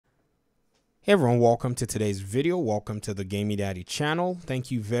Hey everyone, welcome to today's video. Welcome to the Gamey Daddy channel. Thank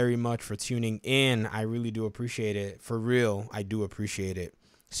you very much for tuning in. I really do appreciate it. For real, I do appreciate it.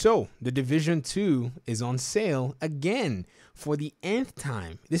 So, The Division 2 is on sale again for the nth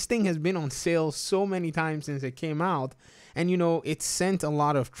time. This thing has been on sale so many times since it came out. And it sent a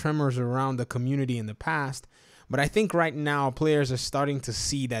lot of tremors around the community in the past. But I think right now players are starting to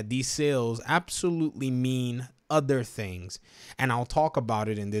see that these sales absolutely mean other things, and I'll talk about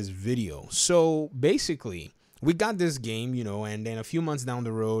it in this video. So basically, we got this game, and then a few months down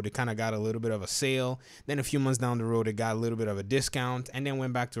the road, it kind of got a little bit of a sale. Then a few months down the road, it got a little bit of a discount, and then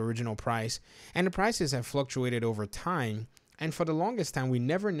went back to original price. And the prices have fluctuated over time. And for the longest time, we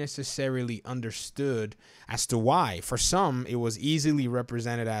never necessarily understood as to why. For some, it was easily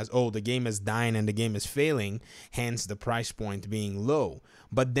represented as, oh, the game is dying and the game is failing, hence the price point being low.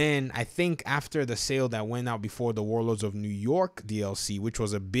 But then I think after the sale that went out before the Warlords of New York DLC, which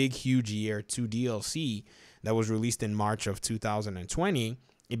was a big, huge year 2 DLC that was released in March of 2020,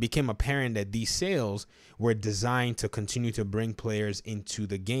 it became apparent that these sales were designed to continue to bring players into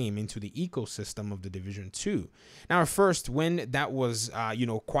the game, into the ecosystem of the Division 2. Now, at first, when that was,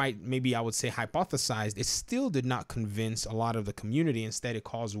 quite maybe I would say hypothesized, it still did not convince a lot of the community. Instead, it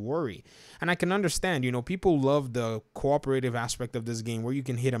caused worry. And I can understand, people love the cooperative aspect of this game where you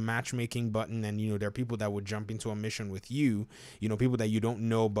can hit a matchmaking button and, there are people that would jump into a mission with you, people that you don't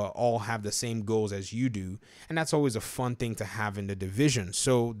know but all have the same goals as you do. And that's always a fun thing to have in the Division.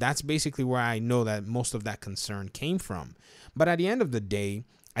 So that's basically where I know that most of that concern came from. But at the end of the day,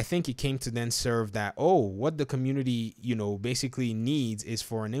 I think it came to then serve that, what the community, basically needs is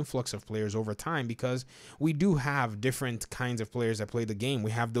for an influx of players over time, because we do have different kinds of players that play the game.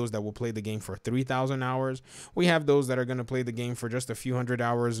 We have those that will play the game for 3,000 hours. We have those that are going to play the game for just a few hundred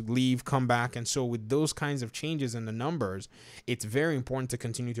hours, leave, come back. And so with those kinds of changes in the numbers, it's very important to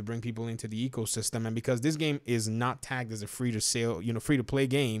continue to bring people into the ecosystem. And because this game is not tagged as a free to play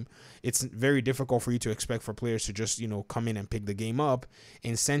game, it's very difficult for you to expect for players to just, come in and pick the game up.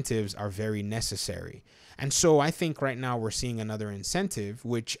 Incentives are very necessary. And so I think right now we're seeing another incentive,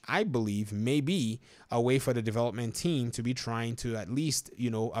 which I believe may be a way for the development team to be trying to at least,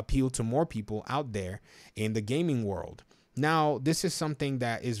 appeal to more people out there in the gaming world. Now, this is something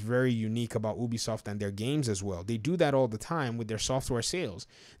that is very unique about Ubisoft and their games as well. They do that all the time with their software sales.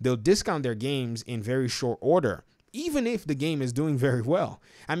 They'll discount their games in very short order, even if the game is doing very well.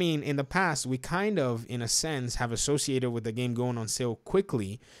 I mean, in the past, we kind of, in a sense, have associated with the game going on sale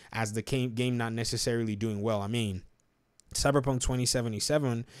quickly as the game not necessarily doing well. I mean, Cyberpunk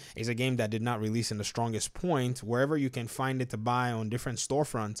 2077 is a game that did not release in the strongest point. Wherever you can find it to buy on different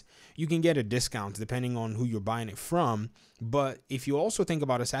storefronts, you can get a discount depending on who you're buying it from. But if you also think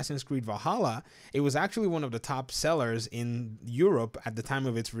about Assassin's Creed Valhalla, it was actually one of the top sellers in Europe at the time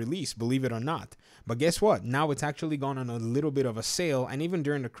of its release, believe it or not. But guess what? Now it's actually gone on a little bit of a sale, and even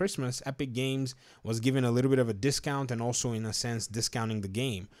during the Christmas, Epic Games was given a little bit of a discount and also, in a sense, discounting the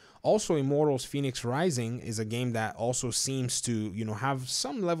game. Also, Immortals Phoenix Rising is a game that also seems to, have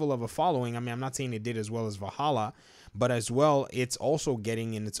some level of a following. I mean, I'm not saying it did as well as Valhalla, but as well, it's also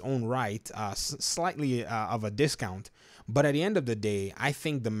getting in its own right slightly of a discount. But at the end of the day, I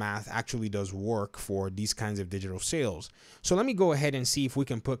think the math actually does work for these kinds of digital sales. So let me go ahead and see if we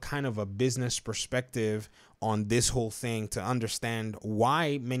can put kind of a business perspective on this whole thing to understand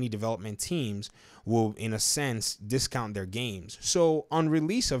why many development teams will, in a sense, discount their games. So on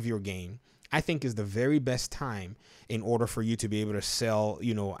release of your game, I think is the very best time in order for you to be able to sell,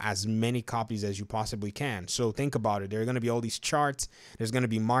 as many copies as you possibly can. So think about it. There are going to be all these charts. There's going to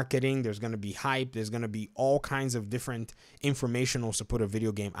be marketing. There's going to be hype. There's going to be all kinds of different informationals to put a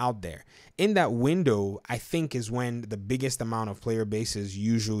video game out there. In that window, I think is when the biggest amount of player bases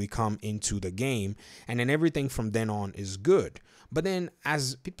usually come into the game. And then everything from then on is good. But then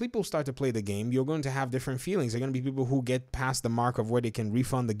as people start to play the game, you're going to have different feelings. There are going to be people who get past the mark of where they can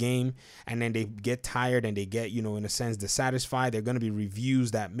refund the game, and then they get tired and they get, in a sense, dissatisfied. There are going to be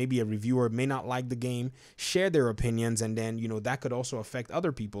reviews that maybe a reviewer may not like the game, share their opinions, and then, that could also affect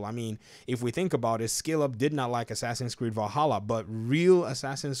other people. I mean, if we think about it, Scale Up did not like Assassin's Creed Valhalla, but real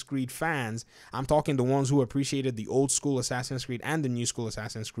Assassin's Creed fans, I'm talking the ones who appreciated the old school Assassin's Creed and the new school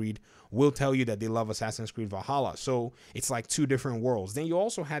Assassin's Creed, will tell you that they love Assassin's Creed Valhalla. So it's like two different worlds. Then you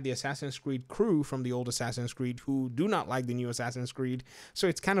also had the Assassin's Creed crew from the old Assassin's Creed who do not like the new Assassin's Creed. So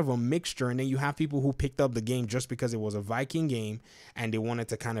it's kind of a mixture and then you have people who picked up the game just because it was a Viking game and they wanted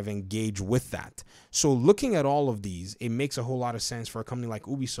to kind of engage with that. So looking at all of these, it makes a whole lot of sense for a company like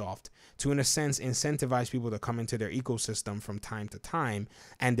Ubisoft to, in a sense, incentivize people to come into their ecosystem from time to time,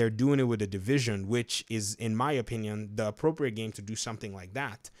 and they're doing it with The Division, which is, in my opinion, the appropriate game to do something like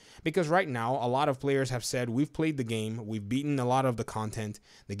that. Because right now, a lot of players have said, we've played the game, we've beaten a lot of the content,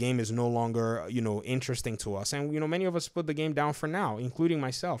 the game is no longer, interesting to us, and, many of us put the game down for now, including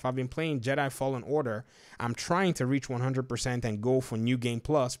myself. I've been playing Jedi Fallen Order. I'm trying to reach 100% and go for New Game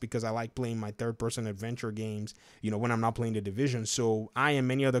Plus because I like playing my third-person adventure games, when I'm not playing The Division. So I and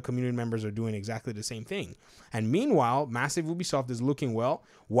many other community members are doing exactly the same thing. And meanwhile, Massive Ubisoft is looking well.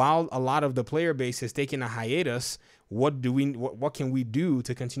 While a lot of the player base is taking a hiatus, what can we do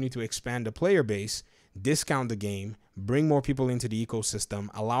to continue to expand the player base, discount the game, bring more people into the ecosystem,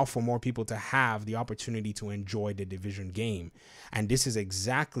 allow for more people to have the opportunity to enjoy the Division game? And this is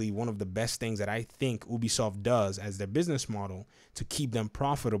exactly one of the best things that I think Ubisoft does as their business model to keep them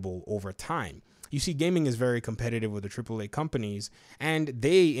profitable over time. You see, gaming is very competitive with the AAA companies, and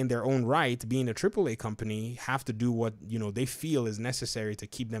they, in their own right, being a AAA company, have to do what, they feel is necessary to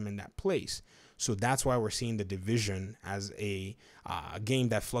keep them in that place. So that's why we're seeing The Division as a game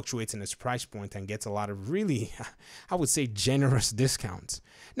that fluctuates in its price point and gets a lot of really, I would say, generous discounts.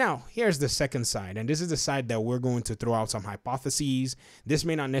 Now, here's the second side, and this is the side that we're going to throw out some hypotheses. This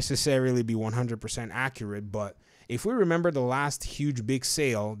may not necessarily be 100% accurate, but if we remember the last huge big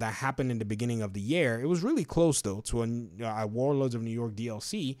sale that happened in the beginning of the year, it was really close, though, to a Warlords of New York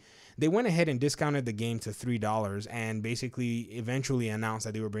DLC. They went ahead and discounted the game to $3 and basically eventually announced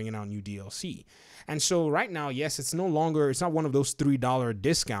that they were bringing out new DLC. And so right now, yes, it's not one of those $3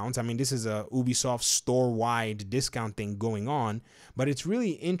 discounts. I mean, this is a Ubisoft store-wide discount thing going on, but it's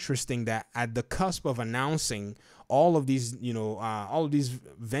really interesting that at the cusp of announcing all of these, all of these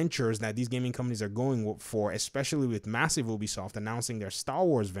ventures that these gaming companies are going for, especially with Massive Ubisoft announcing their Star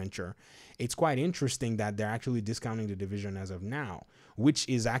Wars venture, it's quite interesting that they're actually discounting The Division as of now, which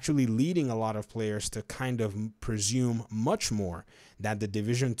is actually leading a lot of players to kind of presume much more that The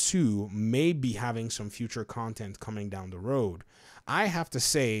Division 2 may be having some future content coming down the road. I have to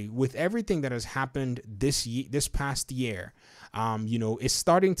say, with everything that has happened this past year, it's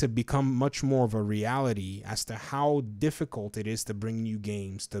starting to become much more of a reality as to how difficult it is to bring new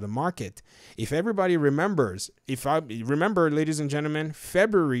games to the market. If everybody remembers, ladies and gentlemen,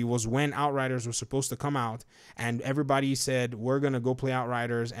 February was when Outriders was supposed to come out, and everybody said, we're going to go play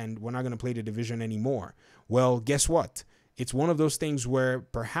Outriders and we're not going to play The Division anymore. Well, guess what? It's one of those things where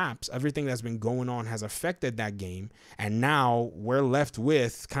perhaps everything that's been going on has affected that game, and now we're left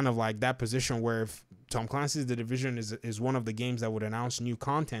with kind of like that position where if Tom Clancy's The Division is one of the games that would announce new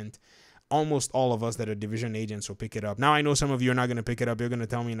content, almost all of us that are Division agents will pick it up. Now, I know some of you are not going to pick it up. You're going to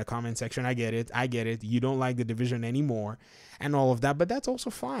tell me in the comment section, I get it. You don't like The Division anymore and all of that, but that's also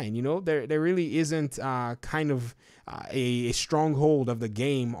fine. There really isn't kind of a stronghold of the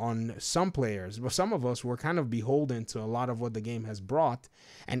game on some players, but some of us were kind of beholden to a lot of what the game has brought.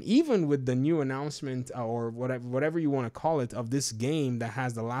 And even with the new announcement or whatever you want to call it of this game that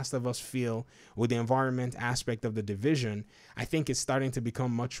has the Last of Us feel with the environment aspect of The Division, I think it's starting to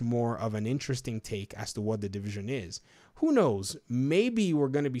become much more of an interesting take as to what The Division is. Who knows? Maybe we're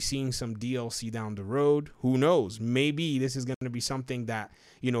going to be seeing some DLC down the road. Who knows? Maybe this is going to be something that,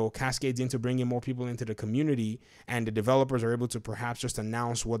 cascades into bringing more people into the community, and the developers are able to perhaps just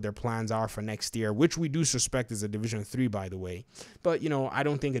announce what their plans are for next year, which we do suspect is a Division 3, by the way. But, I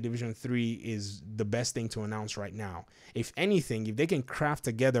don't think a Division 3 is the best thing to announce right now. If anything, if they can craft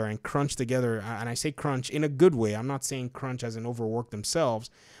together and crunch together, and I say crunch in a good way, I'm not saying crunch as in overwork themselves,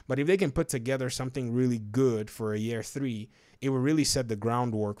 but if they can put together something really good for a year 3, it will really set the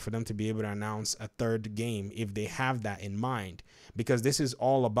groundwork for them to be able to announce a third game if they have that in mind. Because this is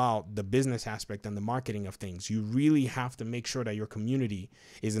all about the business aspect and the marketing of things. You really have to make sure that your community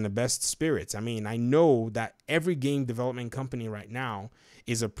is in the best spirits. I mean, I know that every game development company right now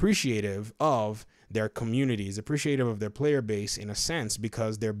is appreciative of their community, is appreciative of their player base in a sense,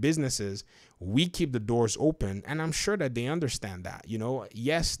 because their businesses, we keep the doors open, and I'm sure that they understand that.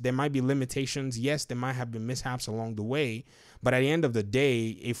 Yes, there might be limitations. Yes, there might have been mishaps along the way, but at the end of the day,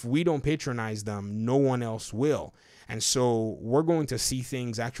 if we don't patronize them, no one else will. And so we're going to see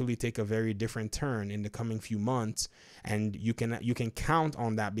things actually take a very different turn in the coming few months. And you can count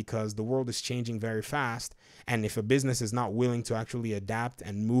on that, because the world is changing very fast. And if a business is not willing to actually adapt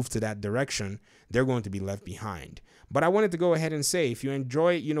and move to that direction, they're going to be left behind. But I wanted to go ahead and say, if you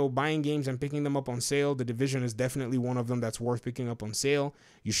enjoy, buying games and picking them up on sale, The Division is definitely one of them that's worth picking up on sale.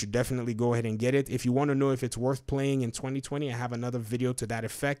 You should definitely go ahead and get it. If you want to know if it's worth playing in 2020 I have another video to that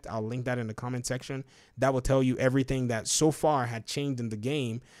effect. I'll link that in the comment section. That will tell you everything that so far had changed in the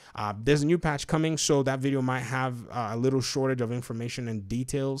game. There's a new patch coming, so that video might have a little shortage of information and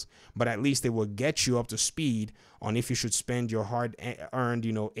details, but at least it will get you up to speed on if you should spend your hard-earned,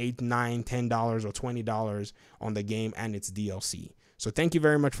 $8, $9, $10, or $20 on the game and its DLC. So thank you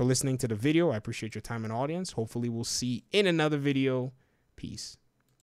very much for listening to the video. I appreciate your time and audience. Hopefully we'll see in another video. Peace.